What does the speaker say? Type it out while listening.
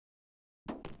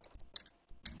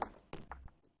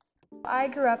I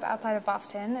grew up outside of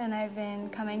Boston, and I've been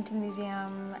coming to the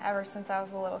museum ever since I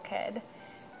was a little kid.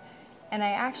 And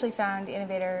I actually found the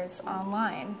Innovators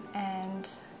online and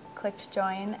clicked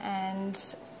join and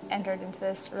entered into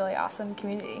this really awesome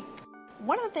community.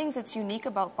 One of the things that's unique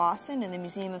about Boston and the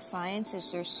Museum of Science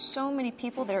is there's so many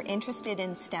people that are interested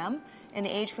in STEM in the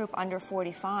age group under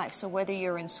 45. So whether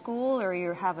you're in school or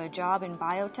you have a job in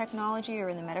biotechnology or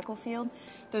in the medical field,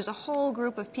 there's a whole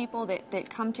group of people that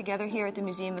come together here at the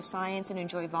Museum of Science and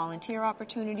enjoy volunteer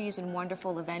opportunities and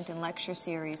wonderful event and lecture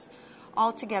series,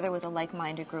 all together with a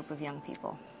like-minded group of young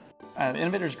people. The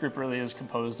Innovators group really is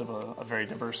composed of a very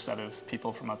diverse set of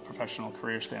people from a professional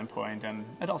career standpoint, and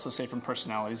I'd also say from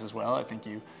personalities as well. I think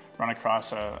you run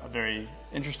across a very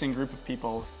interesting group of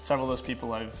people. Several of those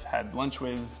people I've had lunch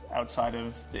with outside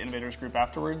of the Innovators group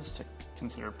afterwards to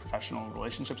consider professional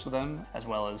relationships with them, as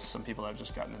well as some people I've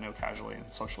just gotten to know casually and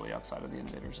socially outside of the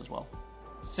Innovators as well.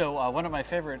 So one of my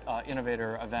favorite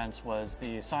Innovator events was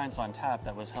the Science on Tap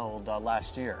that was held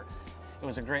last year. It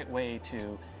was a great way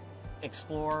to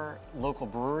explore local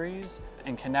breweries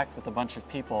and connect with a bunch of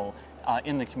people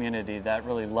in the community that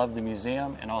really love the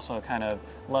museum and also kind of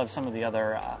love some of the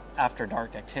other after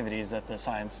dark activities that the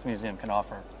Science Museum can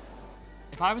offer.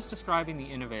 If I was describing the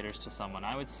Innovators to someone,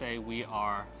 I would say we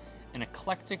are an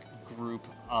eclectic group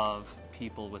of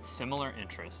people with similar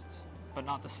interests, but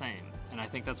not the same. And I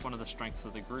think that's one of the strengths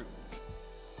of the group.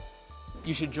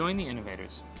 You should join the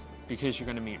Innovators because you're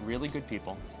going to meet really good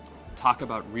people, talk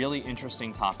about really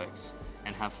interesting topics,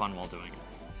 and have fun while doing it.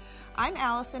 I'm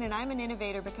Allison, and I'm an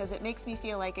innovator because it makes me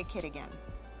feel like a kid again.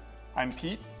 I'm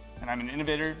Pete, and I'm an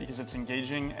innovator because it's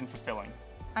engaging and fulfilling.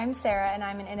 I'm Sarah, and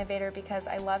I'm an innovator because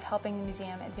I love helping the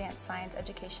museum advance science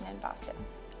education in Boston.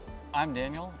 I'm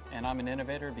Daniel, and I'm an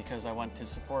innovator because I want to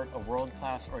support a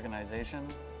world-class organization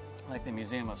like the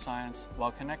Museum of Science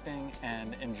while connecting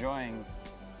and enjoying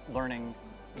learning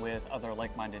with other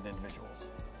like-minded individuals.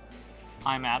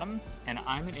 I'm Adam, and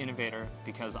I'm an innovator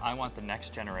because I want the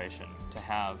next generation to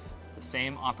have the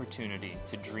same opportunity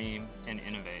to dream and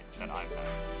innovate that I've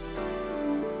had.